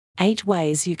8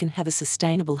 ways you can have a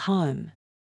sustainable home.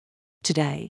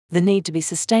 Today, the need to be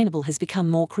sustainable has become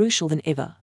more crucial than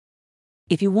ever.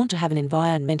 If you want to have an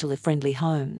environmentally friendly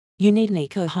home, you need an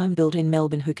eco-home builder in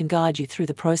Melbourne who can guide you through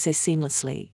the process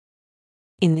seamlessly.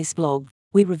 In this blog,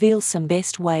 we reveal some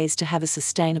best ways to have a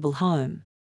sustainable home.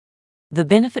 The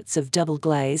benefits of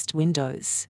double-glazed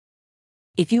windows.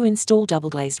 If you install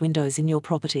double-glazed windows in your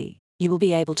property, you will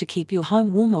be able to keep your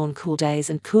home warmer on cool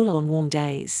days and cooler on warm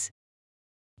days.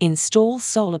 Install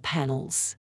solar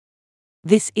panels.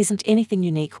 This isn't anything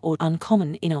unique or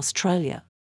uncommon in Australia.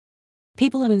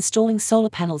 People are installing solar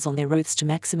panels on their roofs to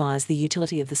maximize the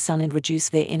utility of the sun and reduce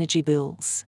their energy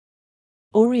bills.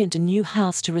 Orient a new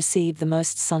house to receive the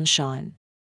most sunshine.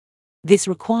 This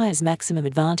requires maximum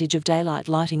advantage of daylight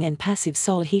lighting and passive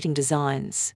solar heating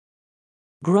designs.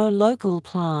 Grow local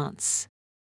plants.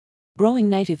 Growing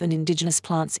native and indigenous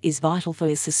plants is vital for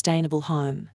a sustainable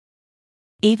home.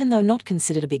 Even though not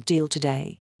considered a big deal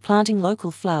today, planting local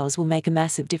flowers will make a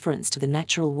massive difference to the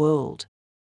natural world.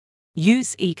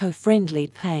 Use eco-friendly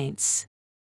paints.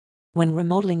 When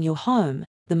remodeling your home,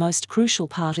 the most crucial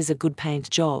part is a good paint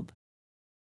job.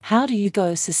 How do you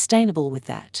go sustainable with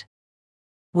that?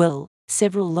 Well,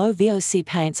 several low VOC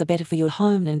paints are better for your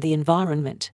home and the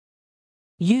environment.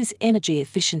 Use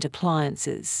energy-efficient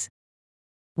appliances.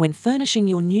 When furnishing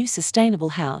your new sustainable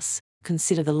house,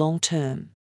 consider the long term.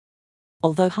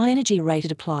 Although high-energy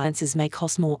rated appliances may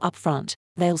cost more upfront,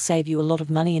 they'll save you a lot of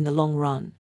money in the long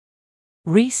run.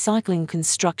 Recycling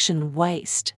construction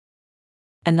waste.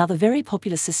 Another very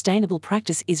popular sustainable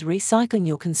practice is recycling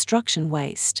your construction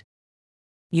waste.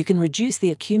 You can reduce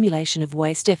the accumulation of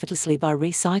waste effortlessly by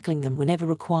recycling them whenever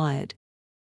required.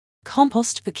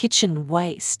 Compost for kitchen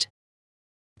waste.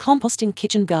 Composting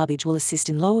kitchen garbage will assist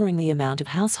in lowering the amount of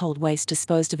household waste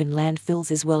disposed of in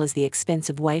landfills as well as the expense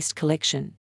of waste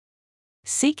collection.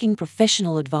 Seeking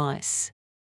professional advice.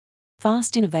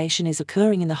 Fast innovation is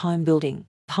occurring in the home building,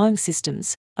 home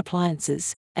systems,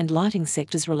 appliances, and lighting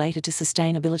sectors related to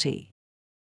sustainability.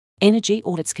 Energy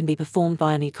audits can be performed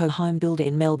by an eco-home builder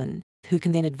in Melbourne, who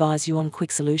can then advise you on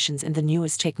quick solutions and the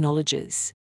newest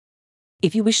technologies.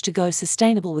 If you wish to go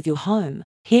sustainable with your home,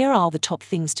 here are the top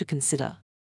things to consider.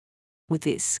 With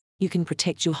this, you can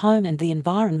protect your home and the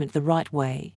environment the right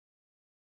way.